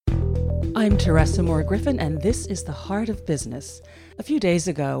I'm Teresa Moore Griffin, and this is The Heart of Business. A few days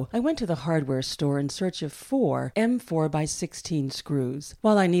ago, I went to the hardware store in search of 4 M4x16 screws.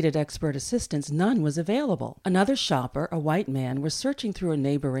 While I needed expert assistance, none was available. Another shopper, a white man, was searching through a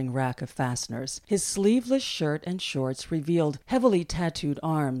neighboring rack of fasteners. His sleeveless shirt and shorts revealed heavily tattooed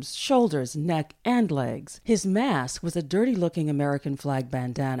arms, shoulders, neck, and legs. His mask was a dirty-looking American flag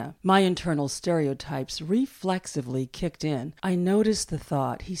bandana. My internal stereotypes reflexively kicked in. I noticed the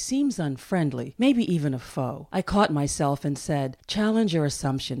thought, he seems unfriendly, maybe even a foe. I caught myself and said, "Challenge your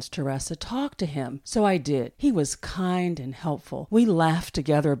assumptions, Teresa. Talk to him." So I did. He was kind and helpful. We laughed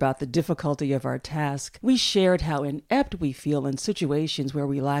together about the difficulty of our task. We shared how inept we feel in situations where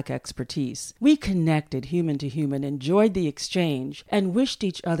we lack expertise. We connected human to human, enjoyed the exchange, and wished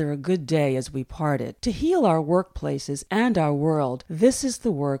each other a good day as we parted. To heal our workplaces and our world, this is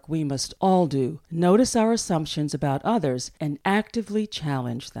the work we must all do. Notice our assumptions about others and actively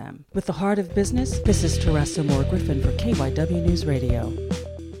challenge them. With the Heart of Business, this is Teresa Moore Griffin for KYW News Radio.